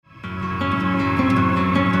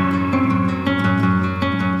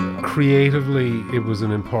creatively, it was an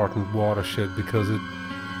important watershed because it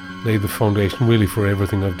laid the foundation really for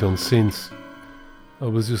everything I've done since. I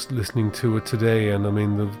was just listening to it today, and I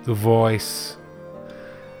mean, the voice,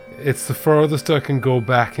 it's the furthest I can go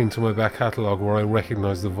back into my back catalogue where I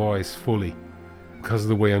recognise the voice fully because of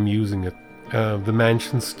the way I'm using it. The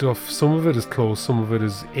Mansion stuff, some of it is close, some of it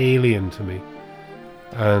is alien to me.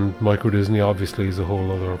 And Micro Disney obviously is a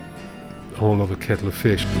whole other kettle of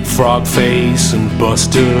fish. Frogface and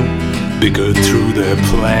Buster bickered through their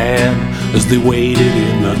plan as they waited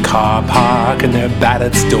in the car park in their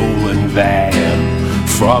battered stolen van.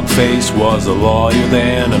 Frogface was a lawyer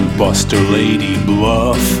then, and Buster Lady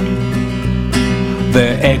Bluff.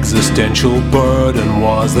 Their existential burden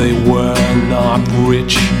was they were not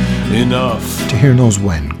rich enough. To Hear Knows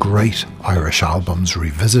When, Great Irish Albums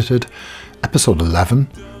Revisited, Episode 11,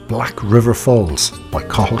 Black River Falls by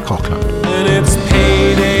Cathal Coughlan. And it's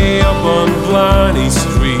payday up on Blarney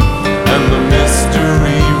Street, and the mystery